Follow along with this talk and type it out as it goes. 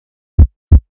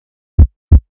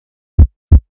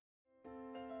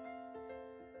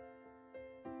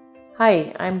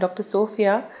Hi, I'm Dr.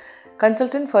 Sophia,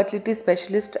 Consultant Fertility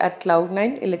Specialist at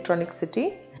Cloudnine Electronic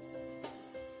City.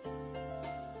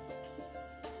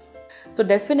 So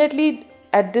definitely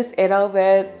at this era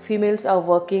where females are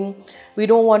working, we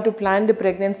don't want to plan the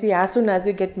pregnancy as soon as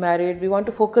we get married. We want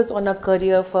to focus on our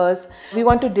career first. We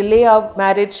want to delay our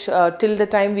marriage till the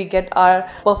time we get our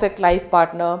perfect life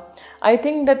partner. I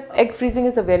think that egg freezing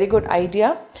is a very good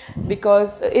idea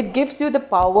because it gives you the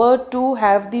power to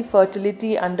have the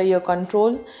fertility under your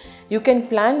control. You can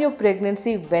plan your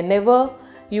pregnancy whenever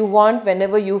you want,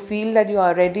 whenever you feel that you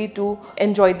are ready to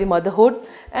enjoy the motherhood,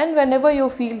 and whenever you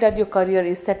feel that your career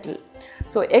is settled.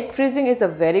 So egg freezing is a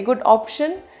very good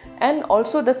option, and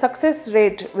also the success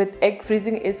rate with egg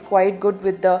freezing is quite good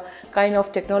with the kind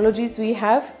of technologies we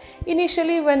have.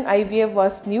 Initially when IVF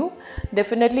was new,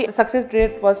 definitely the success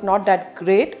rate was not that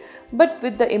great, but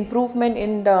with the improvement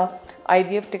in the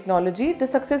IVF technology, the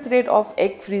success rate of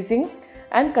egg freezing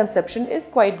and conception is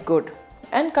quite good.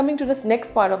 And coming to this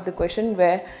next part of the question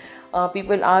where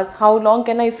people ask, how long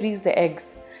can I freeze the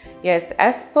eggs? Yes,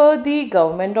 as per the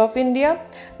government of India,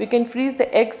 we can freeze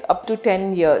the eggs up to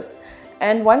 10 years.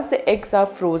 And once the eggs are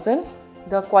frozen,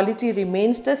 the quality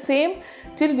remains the same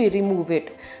till we remove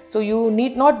it. So you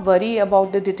need not worry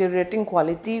about the deteriorating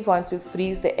quality once you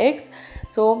freeze the eggs.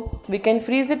 So we can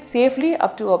freeze it safely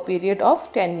up to a period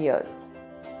of 10 years.